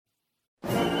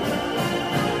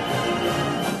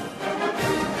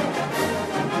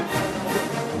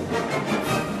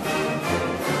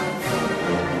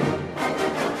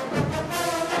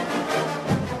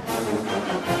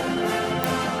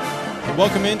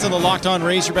Welcome into the Locked On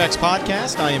Razorbacks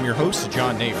podcast. I am your host,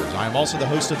 John Neighbors. I am also the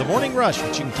host of The Morning Rush,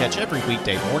 which you can catch every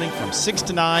weekday morning from 6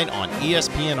 to 9 on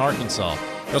ESPN Arkansas.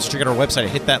 You also check out our website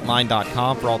at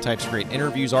hitthatline.com for all types of great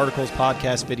interviews, articles,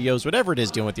 podcasts, videos, whatever it is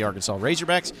dealing with the Arkansas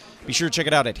Razorbacks. Be sure to check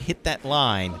it out at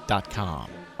hitthatline.com.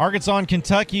 Arkansas and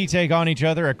Kentucky take on each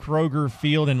other at Kroger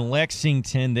Field in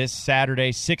Lexington this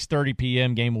Saturday, 6:30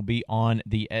 p.m. Game will be on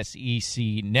the SEC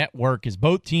Network as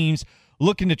both teams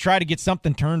looking to try to get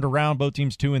something turned around. Both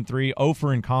teams 2-3,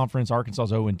 0 in conference.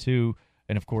 Arkansas's 0-2,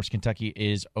 and of course Kentucky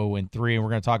is 0-3. And we're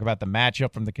going to talk about the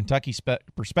matchup from the Kentucky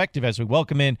perspective as we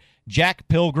welcome in Jack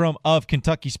Pilgrim of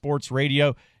Kentucky Sports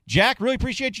Radio. Jack, really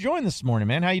appreciate you joining this morning,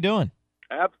 man. How you doing?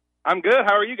 I'm good.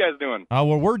 How are you guys doing?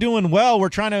 Well, we're doing well. We're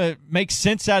trying to make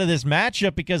sense out of this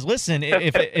matchup because, listen,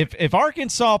 if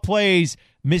Arkansas plays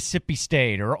Mississippi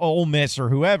State or Ole Miss or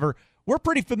whoever, we're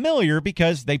pretty familiar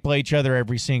because they play each other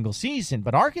every single season.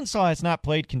 But Arkansas has not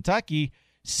played Kentucky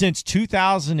since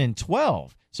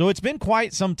 2012. So it's been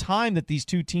quite some time that these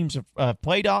two teams have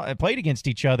played against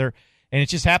each other, and it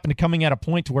just happened to coming at a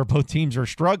point to where both teams are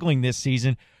struggling this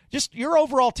season. Just your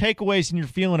overall takeaways and your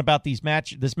feeling about this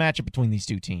matchup between these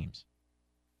two teams.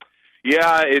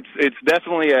 Yeah, it's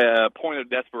definitely a point of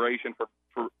desperation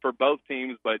for both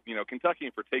teams, but Kentucky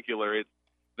in particular,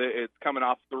 it's coming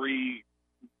off three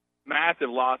massive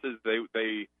losses.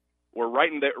 They were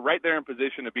right there in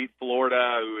position to beat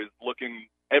Florida, who is looking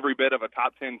every bit of a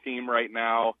top 10 team right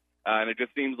now, and it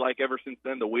just seems like ever since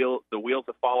then the wheels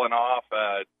have fallen off.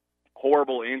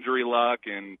 Horrible injury luck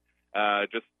and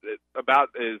just about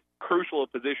as crucial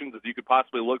of positions as you could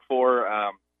possibly look for. I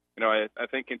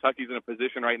think Kentucky's in a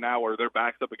position right now where their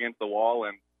back's up against the wall,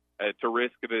 and to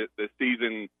risk the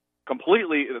season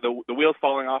completely, the wheels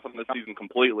falling off on the season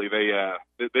completely,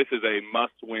 this is a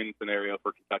must-win scenario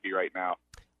for Kentucky right now.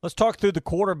 Let's talk through the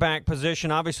quarterback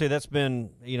position. Obviously, that's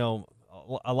been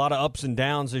a lot of ups and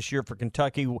downs this year for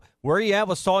Kentucky. Where you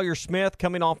have a Sawyer Smith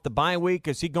coming off the bye week,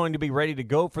 is he going to be ready to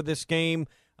go for this game?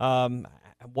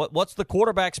 What's the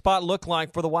quarterback spot look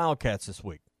like for the Wildcats this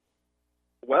week?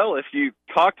 Well, if you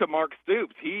talk to Mark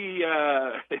Stoops, he's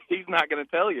not going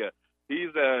to tell you.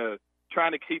 He's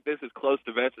trying to keep this as close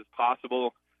to vest as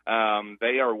possible.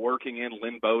 They are working in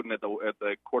Lynn Bowden at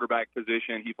the quarterback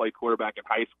position. He played quarterback in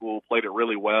high school, played it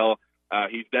really well.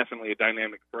 He's definitely a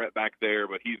dynamic threat back there,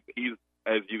 but he's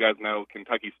as you guys know,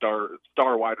 Kentucky star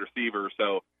wide receiver.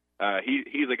 So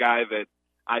he's a guy that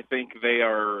I think they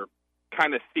are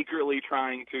kind of secretly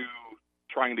trying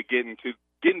to get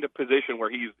into position where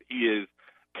he is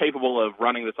capable of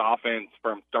running this offense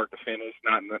from start to finish,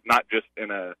 not just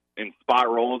in spot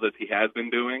roles as he has been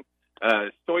doing.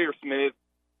 Sawyer Smith,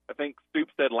 I think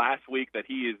Stoops said last week that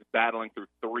he is battling through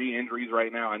 3 injuries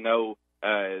right now. I know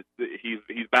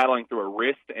he's battling through a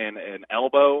wrist and an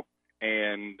elbow,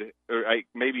 and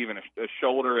maybe even a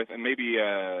shoulder, and maybe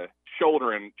a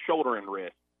shoulder and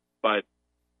wrist. But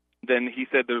then he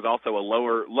said there's also a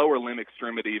lower limb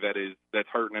extremity that's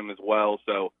hurting him as well.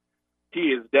 So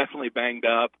he is definitely banged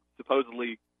up.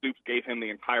 Supposedly Stoops gave him the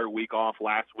entire week off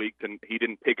last week, and he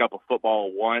didn't pick up a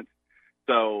football once.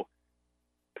 So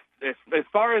as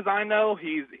far as I know,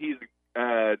 he's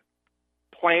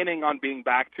planning on being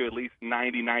back to at least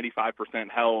 90-95%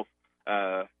 health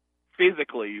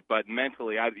physically, but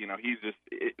mentally,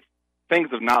 things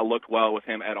have not looked well with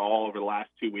him at all over the last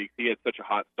 2 weeks. He had such a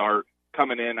hot start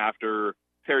coming in after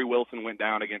Terry Wilson went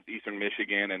down against Eastern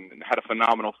Michigan and had a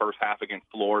phenomenal first half against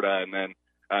Florida, and then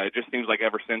it just seems like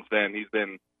ever since then he's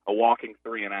been a walking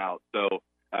 3 and out. So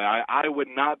I would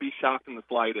not be shocked in the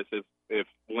slightest if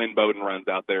Lynn Bowden runs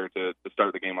out there to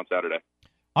start the game on Saturday.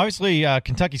 Obviously,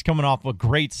 Kentucky's coming off a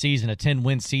great season, a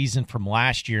 10-win season from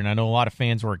last year, and I know a lot of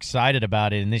fans were excited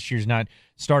about it, and this year's not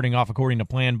starting off according to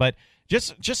plan. But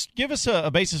just give us a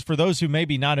basis for those who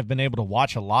maybe not have been able to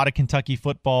watch a lot of Kentucky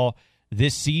football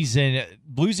this season.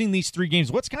 Losing these 3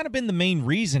 games, what's kind of been the main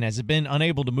reason? Has it been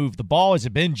unable to move the ball? Has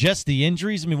it been just the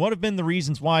injuries? I mean, what have been the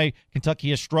reasons why Kentucky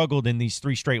has struggled in these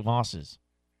 3 straight losses?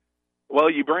 Well,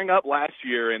 you bring up last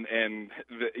year, and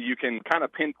you can kind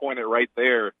of pinpoint it right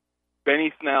there.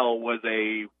 Benny Snell was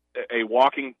a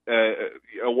walking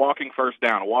first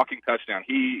down, a walking touchdown.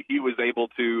 He was able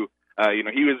to,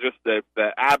 he was just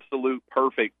the absolute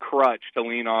perfect crutch to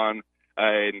lean on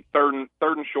in third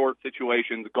and short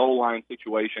situations, goal line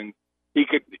situations.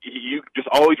 You just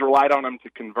always relied on him to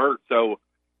convert. So,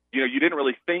 you didn't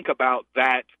really think about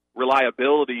that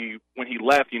reliability when he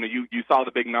left. You saw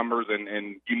the big numbers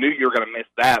and you knew you were going to miss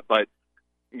that, but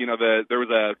there was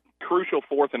a crucial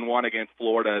 4th and 1 against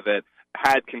Florida that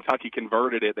had Kentucky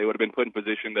converted it, they would have been put in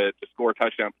position to score a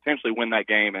touchdown, potentially win that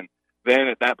game. And then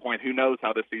at that point, who knows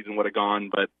how this season would have gone.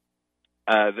 But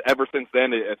ever since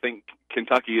then, I think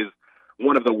Kentucky is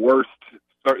one of the worst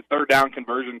third down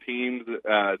conversion teams,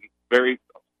 very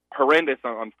horrendous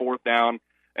on fourth down,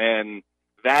 and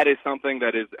that is something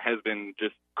that has been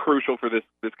just crucial for this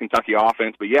Kentucky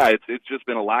offense. But yeah, it's just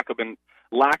been a lack of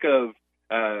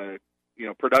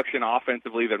production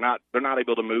offensively. They're not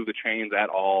able to move the chains at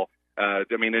all. I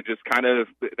mean, it just kind of,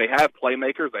 they have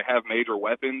playmakers, they have major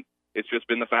weapons. It's just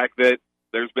been the fact that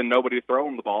there's been nobody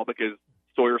throwing the ball because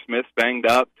Sawyer Smith's banged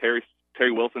up, Terry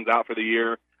Wilson's out for the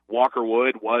year. Walker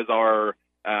Wood was our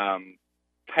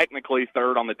technically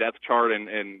third on the depth chart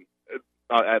and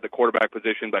at the quarterback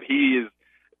position, but he's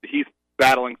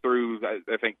battling through,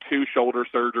 I think, 2 shoulder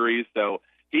surgeries, so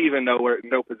he even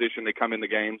no position to come in the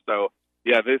game. So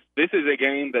yeah, this is a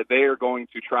game that they are going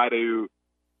to try to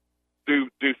do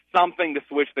something to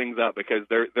switch things up because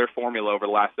their formula over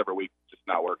the last several weeks is just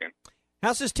not working.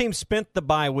 How's this team spent the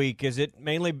bye week? Is it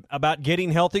mainly about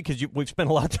getting healthy? Because we've spent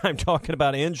a lot of time talking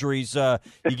about injuries. You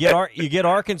get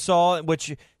Arkansas,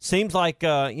 which seems like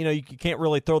you can't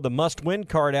really throw the must-win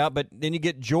card out. But then you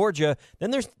get Georgia.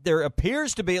 Then there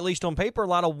appears to be, at least on paper, a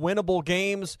lot of winnable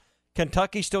games.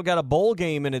 Kentucky still got a bowl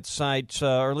game in its sights,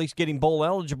 or at least getting bowl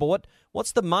eligible.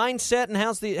 What's the mindset, and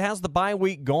how's the bye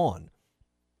week gone?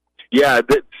 Yeah,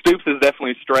 Stoops is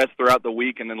definitely stressed throughout the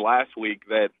week, and then last week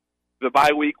that the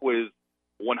bye week was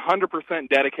 100%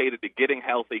 dedicated to getting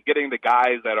healthy, getting the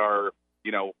guys that are,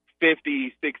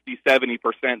 50, 60,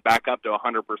 70% back up to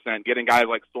 100%, getting guys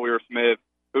like Sawyer Smith,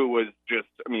 who was just,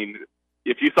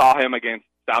 if you saw him against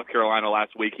South Carolina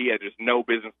last week, he had just no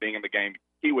business being in the game.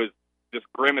 He was just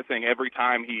grimacing every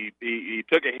time he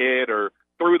took a hit or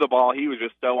threw the ball. He was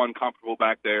just so uncomfortable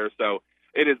back there. So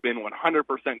it has been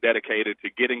 100% dedicated to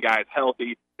getting guys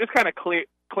healthy, just kind of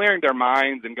clearing their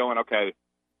minds and going, okay,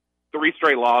 3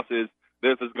 straight losses.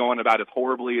 This is going about as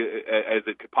horribly as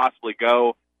it could possibly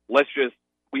go. Let's just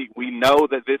we know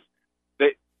that this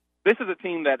is a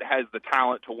team that has the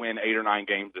talent to win 8 or 9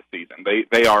 games this season.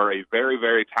 They are a very,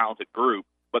 very talented group,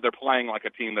 but they're playing like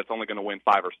a team that's only going to win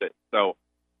 5 or 6. So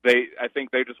I think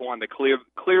they just wanted to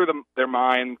clear their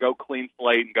mind, go clean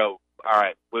slate, and go, all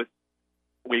right,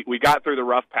 we got through the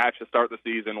rough patch to start the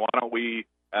season. Why don't we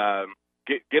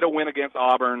get a win against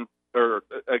Auburn or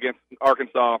against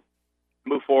Arkansas,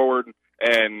 move forward,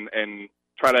 and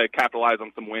try to capitalize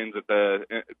on some wins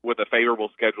with a favorable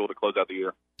schedule to close out the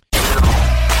year.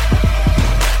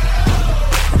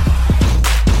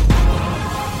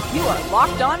 You are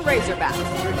Locked On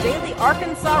Razorbacks, your daily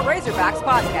Arkansas Razorbacks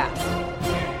podcast.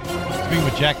 Speaking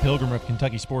with Jack Pilgrim of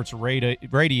Kentucky Sports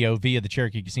Radio via the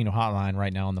Cherokee Casino Hotline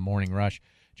right now on the Morning Rush.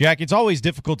 Jack, it's always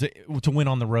difficult to win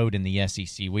on the road in the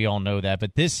SEC. We all know that.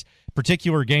 But this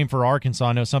particular game for Arkansas,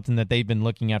 I know something that they've been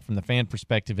looking at from the fan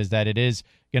perspective is that it is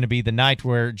going to be the night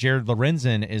where Jared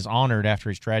Lorenzen is honored after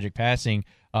his tragic passing,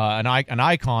 an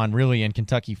icon really in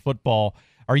Kentucky football.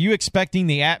 Are you expecting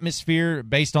the atmosphere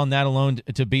based on that alone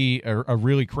to be a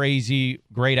really crazy,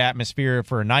 great atmosphere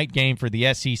for a night game for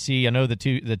the SEC? I know the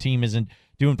team isn't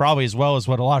doing probably as well as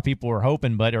what a lot of people were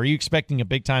hoping, but are you expecting a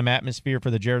big-time atmosphere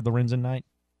for the Jared Lorenzen night?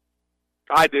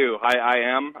 I do. I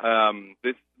am.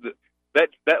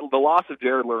 The loss of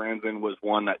Jared Lorenzen was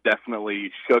one that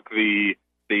definitely shook the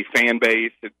fan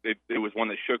base. It was one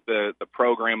that shook the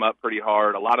program up pretty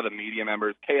hard. A lot of the media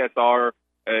members, KSR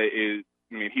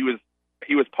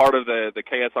he was part of the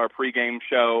KSR pregame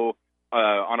show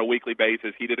on a weekly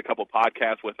basis. He did a couple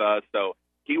podcasts with us, so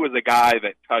he was a guy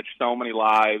that touched so many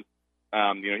lives.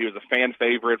 He was a fan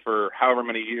favorite for however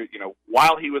many years.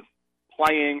 While he was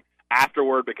playing,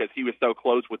 afterward, because he was so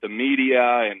close with the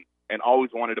media and always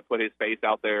wanted to put his face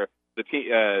out there. The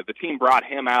team brought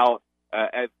him out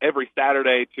every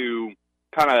Saturday to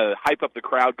kind of hype up the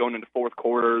crowd going into fourth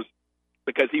quarters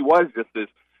because he was just this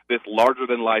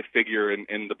larger-than-life figure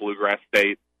in the Bluegrass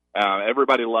State.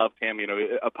 Everybody loved him.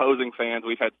 Opposing fans,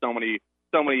 we've had so many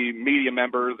media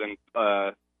members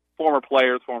and former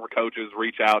players, former coaches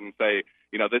reach out and say,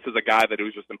 this is a guy that it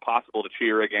was just impossible to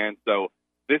cheer against. So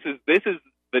this is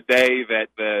the day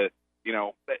that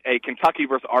a Kentucky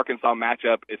versus Arkansas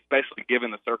matchup, especially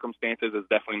given the circumstances, is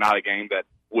definitely not a game that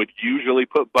would usually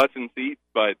put butts in seats,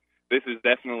 but this is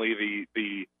definitely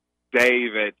the day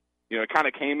that, it kind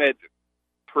of came at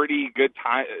pretty good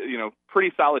time,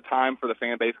 pretty solid time for the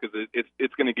fan base because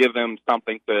it's going to give them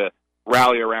something to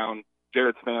rally around.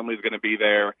 Jared's family is going to be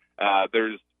there. I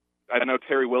know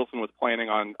Terry Wilson was planning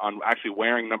on actually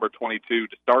wearing number 22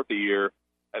 to start the year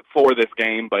for this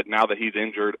game, but now that he's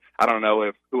injured, I don't know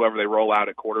if whoever they roll out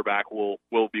at quarterback will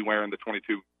be wearing the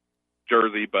 22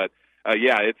 jersey. But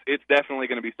it's definitely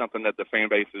going to be something that the fan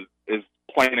base is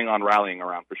planning on rallying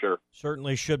around for sure.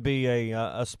 Certainly should be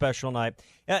a special night.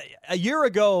 A year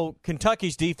ago,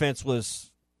 Kentucky's defense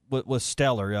was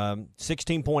stellar.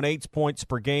 16.8 points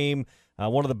per game,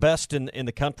 one of the best in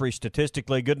the country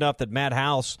statistically. Good enough that Matt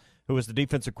House, who was the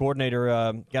defensive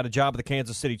coordinator, got a job with the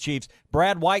Kansas City Chiefs.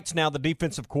 Brad White's now the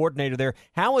defensive coordinator there.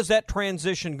 How has that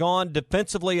transition gone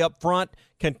defensively up front?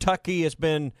 Kentucky has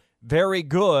been very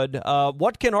good.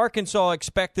 What can Arkansas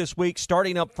expect this week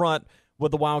starting up front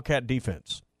with the Wildcat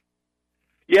defense?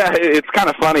 Yeah, it's kind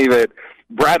of funny that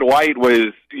Brad White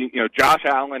was, Josh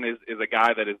Allen is a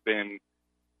guy that has been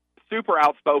super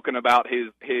outspoken about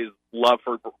his love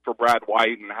for Brad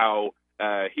White, and how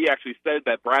he actually said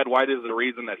that Brad White is the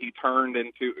reason that he turned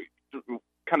into,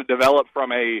 kind of developed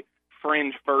from a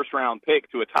fringe first-round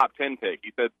pick to a top 10 pick.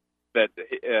 He said that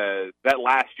that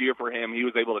last year for him, he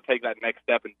was able to take that next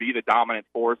step and be the dominant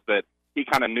force that he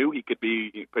kind of knew he could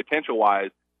be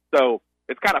potential-wise. So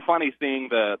it's kind of funny seeing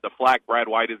the flack Brad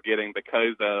White is getting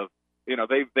because of,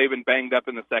 they've been banged up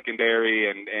in the secondary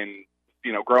and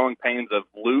growing pains of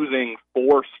losing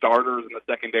 4 starters in the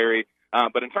secondary.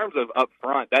 But in terms of up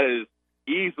front, that is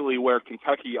easily where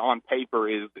Kentucky on paper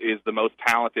is the most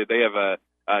talented. They have a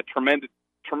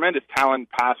tremendous talent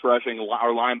pass rushing. Our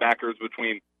linebackers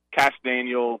between Cash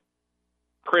Daniel,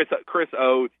 Chris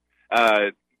Oates,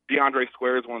 DeAndre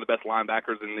Square is one of the best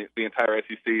linebackers in the entire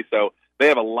SEC. So they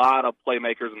have a lot of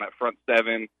playmakers in that front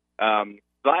 7.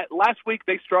 Last week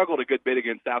they struggled a good bit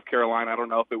against South Carolina. I don't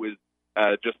know if it was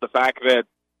just the fact that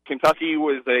Kentucky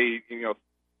was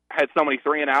had so many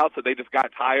 3-and-outs that they just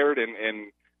got tired,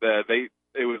 and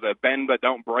it was a bend but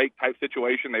don't break type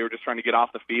situation. They were just trying to get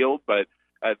off the field, but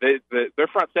their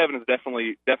front 7 is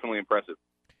definitely impressive.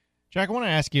 Jack, I want to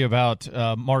ask you about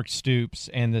Mark Stoops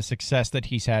and the success that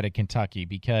he's had at Kentucky,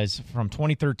 because from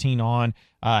 2013 on,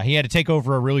 he had to take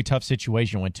over a really tough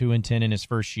situation, went 2-10 in his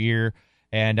first year,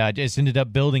 and just ended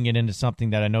up building it into something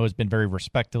that I know has been very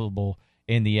respectable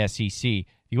in the SEC. If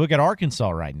you look at Arkansas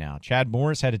right now, Chad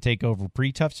Morris had to take over a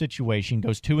pretty tough situation,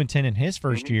 goes 2-10 in his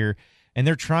first year, and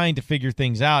they're trying to figure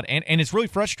things out. And it's really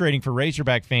frustrating for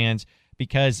Razorback fans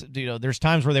because there's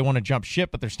times where they want to jump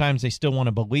ship, but there's times they still want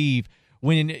to believe.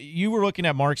 When you were looking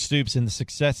at Mark Stoops and the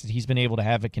success that he's been able to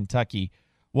have at Kentucky,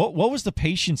 what was the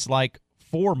patience like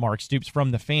for Mark Stoops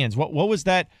from the fans? What was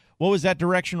that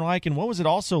direction like, and what was it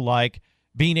also like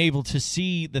being able to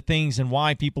see the things and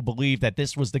why people believe that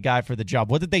this was the guy for the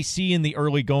job? What did they see in the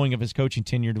early going of his coaching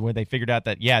tenure to where they figured out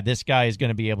that, this guy is going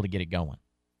to be able to get it going?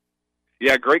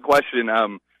 Yeah, great question.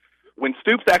 When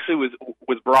Stoops actually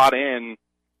was brought in,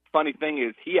 funny thing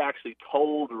is he actually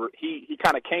he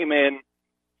kind of came in,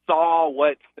 saw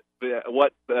what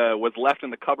was left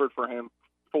in the cupboard for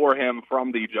him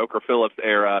from the Joker Phillips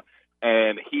era,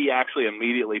 and he actually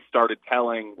immediately started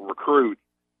telling recruits,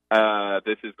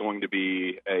 this is going to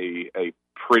be a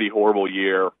pretty horrible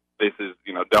year. This is,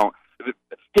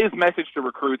 his message to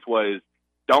recruits was,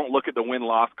 don't look at the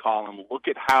win-loss column. Look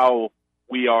at how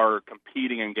we are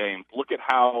competing in games. Look at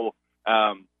how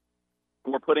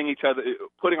we're putting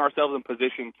ourselves in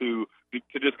position to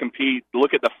just compete.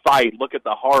 Look at the fight. Look at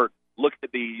the heart. Look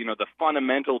at the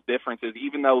fundamental differences.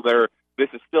 Even though this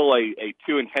is still a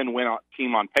 2-10 win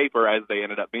team on paper, as they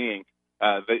ended up being,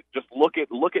 they just look at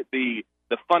the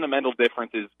fundamental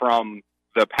differences from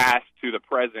the past to the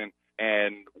present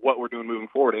and what we're doing moving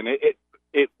forward. And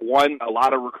it won a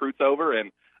lot of recruits over,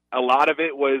 and a lot of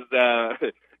it was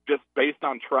just based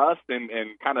on trust and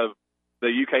kind of the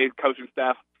UK coaching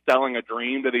staff selling a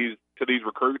dream to these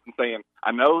recruits and saying,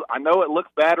 I know it looks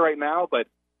bad right now, but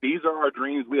these are our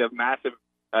dreams. We have massive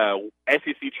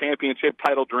SEC championship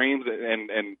title dreams,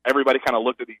 and everybody kind of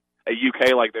looked at a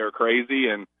UK like they were crazy,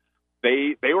 and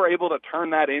they were able to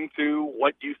turn that into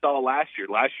what you saw last year.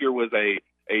 Last year was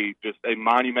just a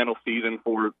monumental season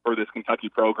for this Kentucky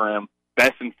program,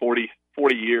 best in 40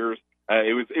 years.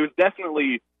 It was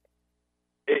definitely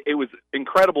it was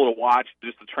incredible to watch,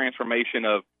 just the transformation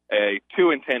of a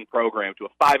 2-10 program to a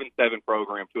 5-7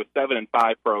 program to a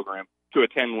 7-5 program to a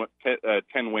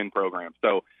 10 win program.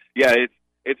 So yeah,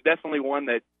 it's definitely one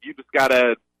that you just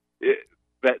gotta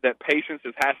that patience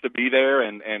just has to be there,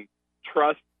 and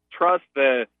trust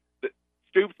the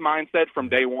Stoops mindset from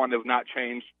day one has not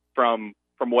changed from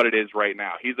what it is right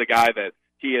now. He's a guy that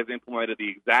he has implemented the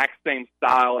exact same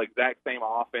style, exact same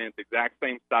offense, exact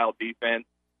same style defense.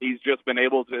 He's just been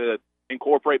able to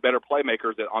incorporate better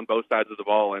playmakers on both sides of the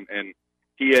ball, and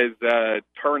he has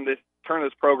turned this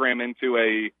program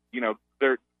into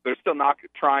they're still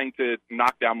trying to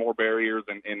knock down more barriers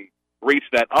and reach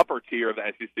that upper tier of the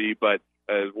SEC, but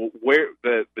where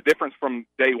the difference from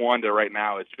day one to right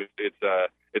now is just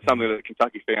it's something that the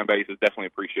Kentucky fan base is definitely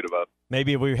appreciative of.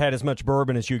 Maybe if we had as much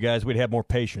bourbon as you guys, we'd have more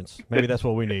patience. Maybe that's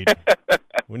what we need.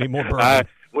 We need more bourbon.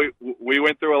 We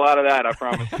went through a lot of that, I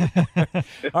promise.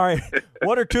 All right.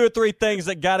 What are 2 or 3 things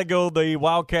that got to go the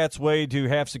Wildcats' way to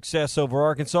have success over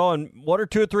Arkansas? And what are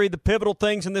 2 or 3 of the pivotal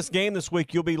things in this game this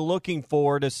week you'll be looking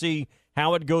for to see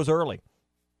how it goes early?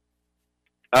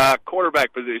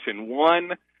 Quarterback position.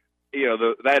 One,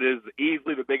 that is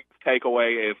easily the biggest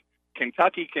takeaway. If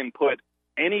Kentucky can put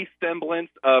any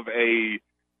semblance of a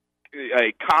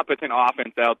competent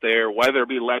offense out there, whether it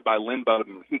be led by Lynn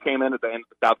Bowden. He came in at the end of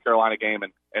the South Carolina game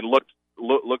and looked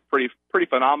pretty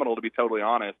phenomenal, to be totally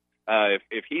honest.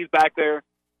 If he's back there,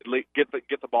 get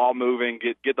the ball moving,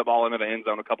 get the ball into the end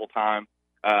zone a couple times,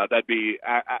 that'd be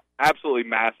absolutely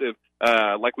massive.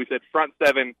 Like we said, front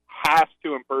seven has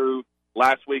to improve.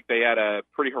 Last week they had a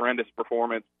pretty horrendous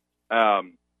performance.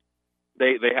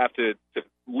 They have to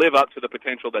live up to the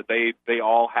potential that they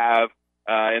all have.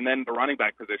 And then the running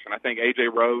back position, I think A.J.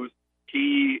 Rose,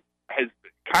 he has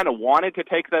kind of wanted to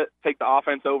take the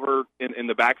offense over in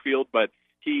the backfield, but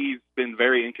he's been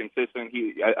very inconsistent.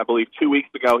 I believe 2 weeks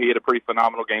ago he had a pretty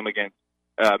phenomenal game against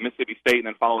Mississippi State, and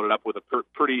then followed it up with a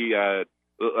pretty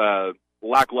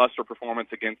lackluster performance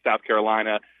against South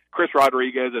Carolina. Chris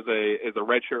Rodriguez is a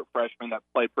redshirt freshman that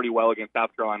played pretty well against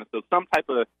South Carolina, so some type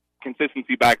of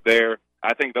consistency back there.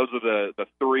 I think those are the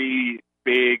 3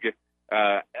 big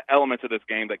elements of this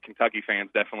game that Kentucky fans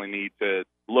definitely need to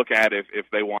look at if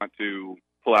they want to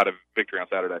pull out a victory on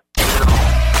Saturday.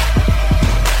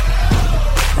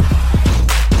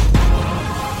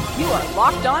 You are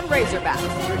Locked On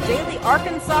Razorbacks, your daily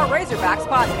Arkansas Razorbacks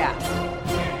podcast.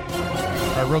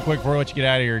 All right, real quick before I let you get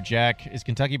out of here, Jack, is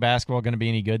Kentucky basketball going to be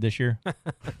any good this year?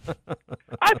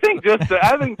 I think just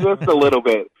a little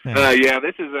bit.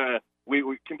 This is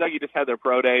Kentucky just had their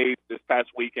pro day this past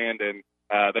weekend, and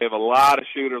they have a lot of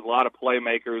shooters, a lot of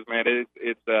playmakers. Man,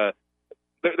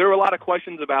 there were a lot of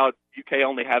questions about UK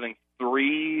only having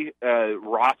 3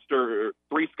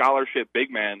 scholarship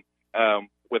big men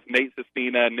with Nate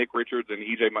Sestina, Nick Richards, and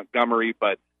E.J. Montgomery,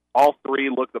 but all 3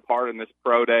 looked the part in this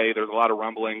pro day. There's a lot of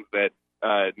rumblings that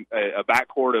a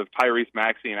backcourt of Tyrese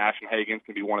Maxey and Ashton Hagans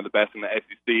can be one of the best in the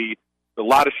SEC. A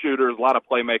lot of shooters, a lot of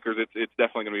playmakers. It's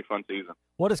definitely going to be a fun season.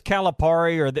 What does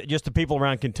Calipari or just the people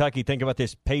around Kentucky think about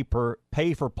this pay for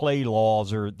play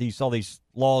laws or all these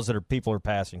laws that people are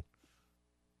passing?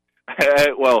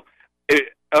 Well,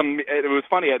 it was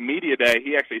funny at media day.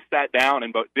 He actually sat down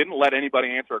and didn't let anybody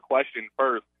answer a question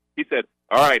first. He said,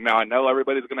 "All right, now I know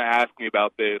everybody's going to ask me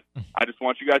about this. I just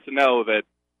want you guys to know that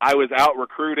I was out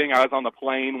recruiting. I was on the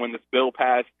plane when this bill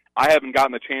passed. I haven't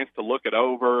gotten the chance to look it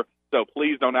over. So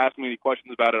please don't ask me any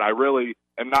questions about it. I really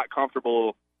am not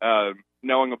comfortable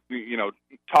talking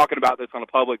about this on a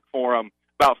public forum."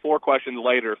 About 4 questions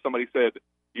later, somebody said,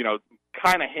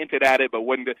 kind of hinted at it, but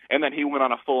wouldn't. And then he went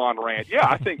on a full-on rant. Yeah,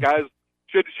 I think guys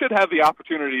should have the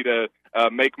opportunity to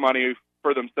make money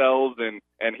for themselves, and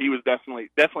he was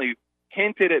definitely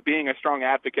hinted at being a strong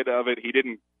advocate of it. He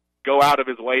didn't go out of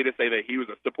his way to say that he was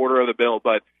a supporter of the bill,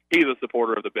 but he's a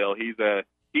supporter of the bill.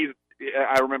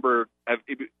 I remember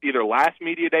either last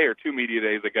media day or 2 media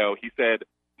days ago, he said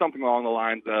something along the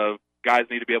lines of guys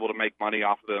need to be able to make money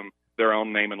off of their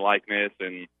own name and likeness,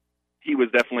 and he was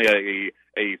definitely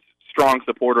a strong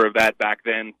supporter of that back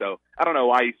then. So I don't know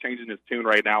why he's changing his tune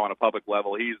right now on a public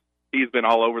level. He's been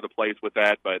all over the place with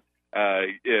that, but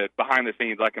behind the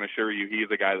scenes, I can assure you he's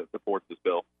the guy that supports this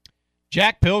bill.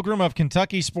 Jack Pilgrim of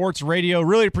Kentucky Sports Radio,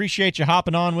 really appreciate you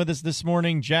hopping on with us this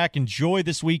morning. Jack, enjoy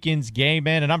this weekend's game,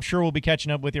 man, and I'm sure we'll be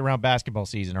catching up with you around basketball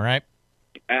season, all right?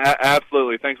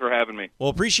 Absolutely. Thanks for having me. Well,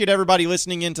 appreciate everybody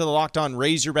listening into the Locked On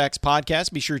Razorbacks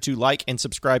podcast. Be sure to like and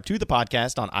subscribe to the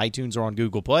podcast on iTunes or on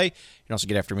Google Play. You can also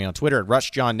get after me on Twitter at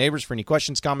RushJohnNeighbors for any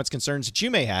questions, comments, concerns that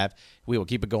you may have. We will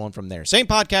keep it going from there. Same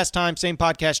podcast time, same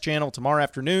podcast channel tomorrow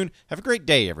afternoon. Have a great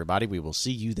day, everybody. We will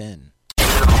see you then.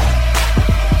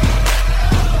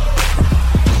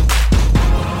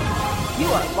 You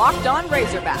are Locked On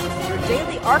Razorbacks, your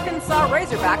daily Arkansas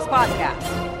Razorbacks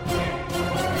podcast.